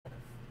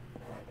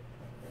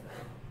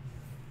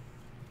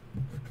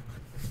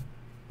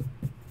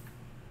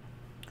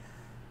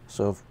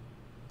So if,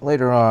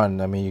 later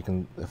on, I mean, you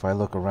can, if I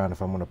look around,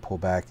 if I'm going to pull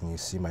back and you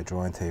see my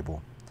drawing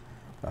table,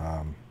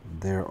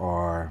 there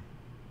are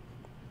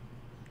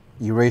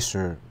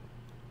eraser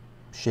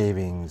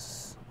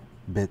shavings,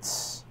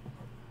 bits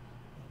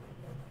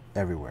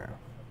everywhere.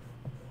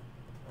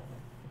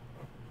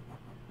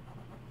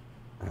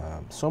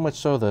 So much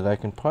so that I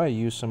can probably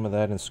use some of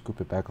that and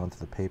scoop it back onto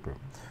the paper.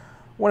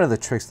 One of the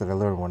tricks that I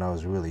learned when I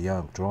was really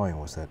young drawing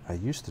was that I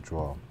used to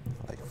draw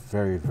like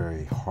very,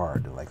 very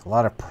hard, like a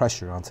lot of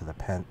pressure onto the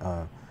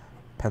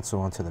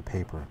pencil onto the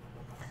paper.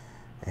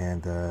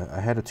 And I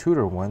had a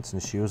tutor once,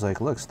 and she was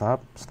like, look,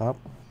 stop.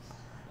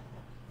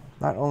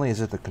 Not only is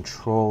it the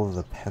control of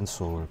the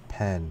pencil or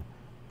pen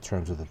in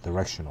terms of the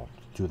directional,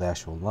 do the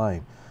actual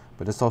line,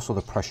 but it's also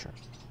the pressure.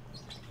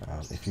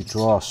 If you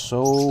draw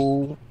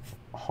so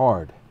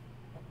hard,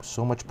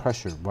 so much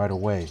pressure right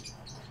away,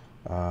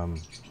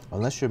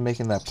 unless you're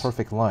making that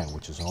perfect line,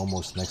 which is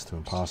almost next to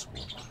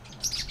impossible.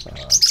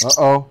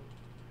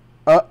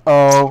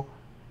 Uh-oh.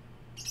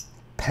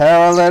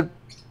 PARROTLET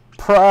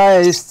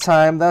prize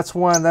time. That's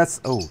one. That's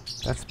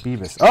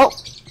Beavis. Oh!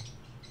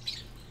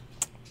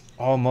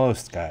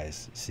 Almost,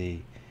 guys.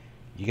 See,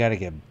 you got to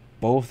get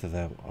both of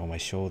them on my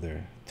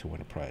shoulder to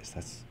win a prize.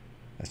 That's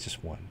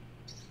just one.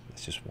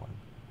 That's just one.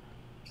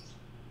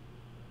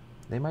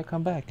 They might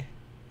come back.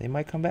 They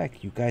might come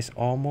back. You guys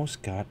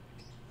almost got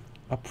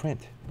a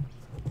print.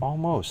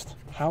 Almost.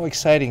 How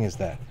exciting is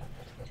that?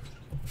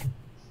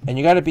 And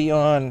you got to be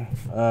on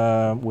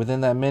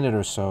within that minute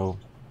or so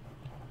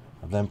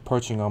of them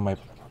perching on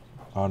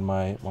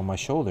my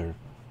shoulder.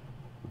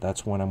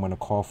 That's when I'm going to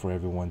call for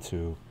everyone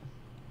to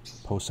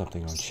post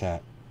something on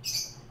chat,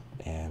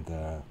 and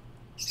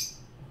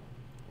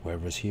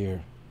whoever's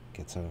here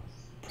gets a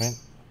print.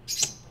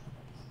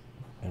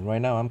 And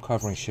right now I'm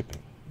covering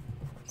shipping,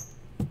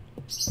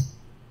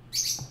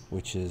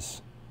 which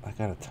is, I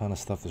got a ton of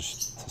stuff to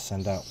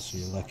send out, so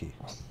you're lucky.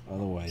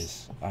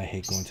 Otherwise, I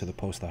hate going to the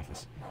post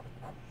office.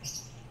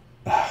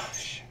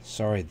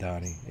 Sorry,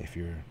 Donnie, if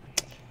you're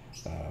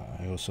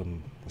I owe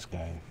this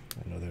guy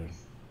another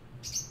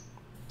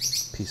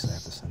piece I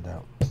have to send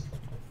out.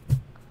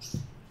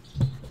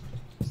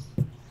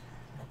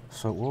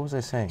 So what was I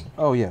saying?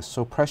 Oh yes,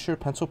 so pressure,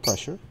 pencil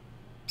pressure.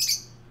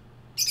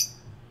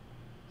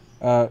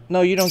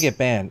 No, you don't get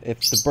banned. If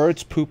the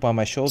birds poop on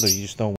my shoulder, you just don't